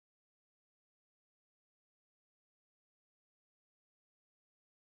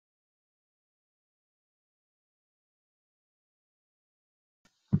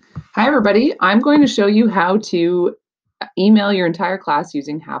Hi, everybody. I'm going to show you how to email your entire class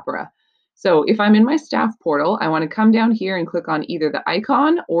using Hapara. So if I'm in my staff portal, I want to come down here and click on either the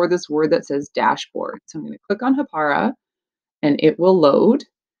icon or this word that says dashboard. So I'm going to click on Hapara and it will load.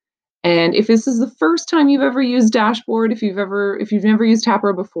 And if this is the first time you've ever used dashboard, if you've never used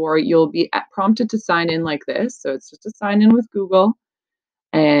Hapara before, you'll be prompted to sign in like this. So it's just a sign in with Google,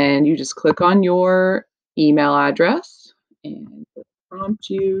 and you just click on your email address and it'll prompt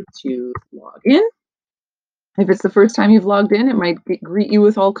you to log in. If it's the first time you've logged in, it might greet you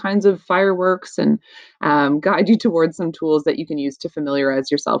with all kinds of fireworks and guide you towards some tools that you can use to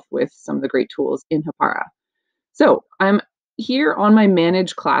familiarize yourself with some of the great tools in Hapara. So I'm here on my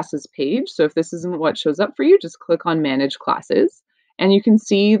Manage Classes page. So if this isn't what shows up for you, just click on Manage Classes and you can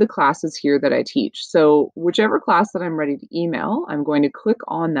see the classes here that I teach. So whichever class that I'm ready to email, I'm going to click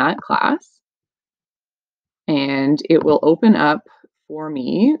on that class and it will open up for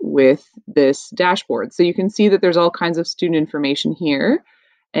me with this dashboard. So you can see that there's all kinds of student information here.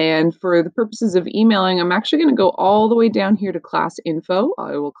 And for the purposes of emailing, I'm actually going to go all the way down here to class info.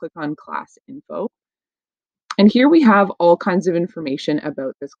 I will click on class info. And here we have all kinds of information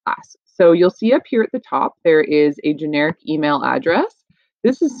about this class. So you'll see up here at the top, there is a generic email address.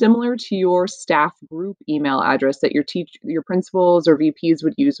 This is similar to your staff group email address that your principals or VPs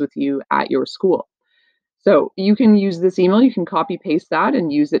would use with you at your school. So you can use this email, you can copy paste that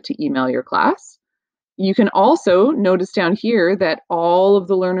and use it to email your class. You can also notice down here that all of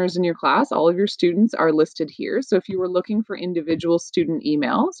the learners in your class, all of your students are listed here. So if you were looking for individual student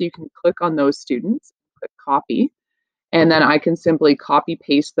emails, you can click on those students, click copy, and then I can simply copy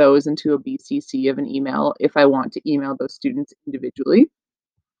paste those into a BCC of an email if I want to email those students individually.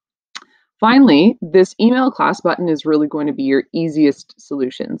 Finally, this email class button is really going to be your easiest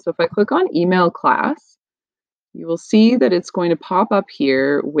solution. So if I click on email class, you will see that it's going to pop up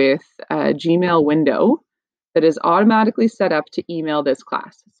here with a Gmail window that is automatically set up to email this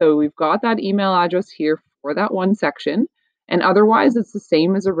class. So we've got that email address here for that one section, and otherwise it's the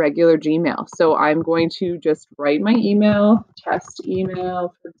same as a regular Gmail. So I'm going to just write my email, test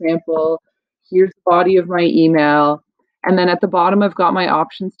email, for example. Here's the body of my email. And then at the bottom, I've got my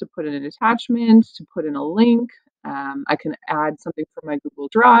options to put in an attachment, to put in a link. I can add something from my Google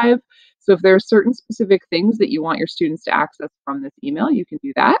Drive. So if there are certain specific things that you want your students to access from this email, you can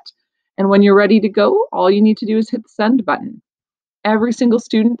do that. And when you're ready to go, all you need to do is hit the send button. Every single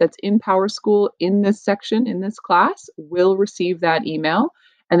student that's in PowerSchool in this section, in this class, will receive that email,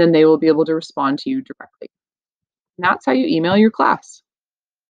 and then they will be able to respond to you directly. And that's how you email your class.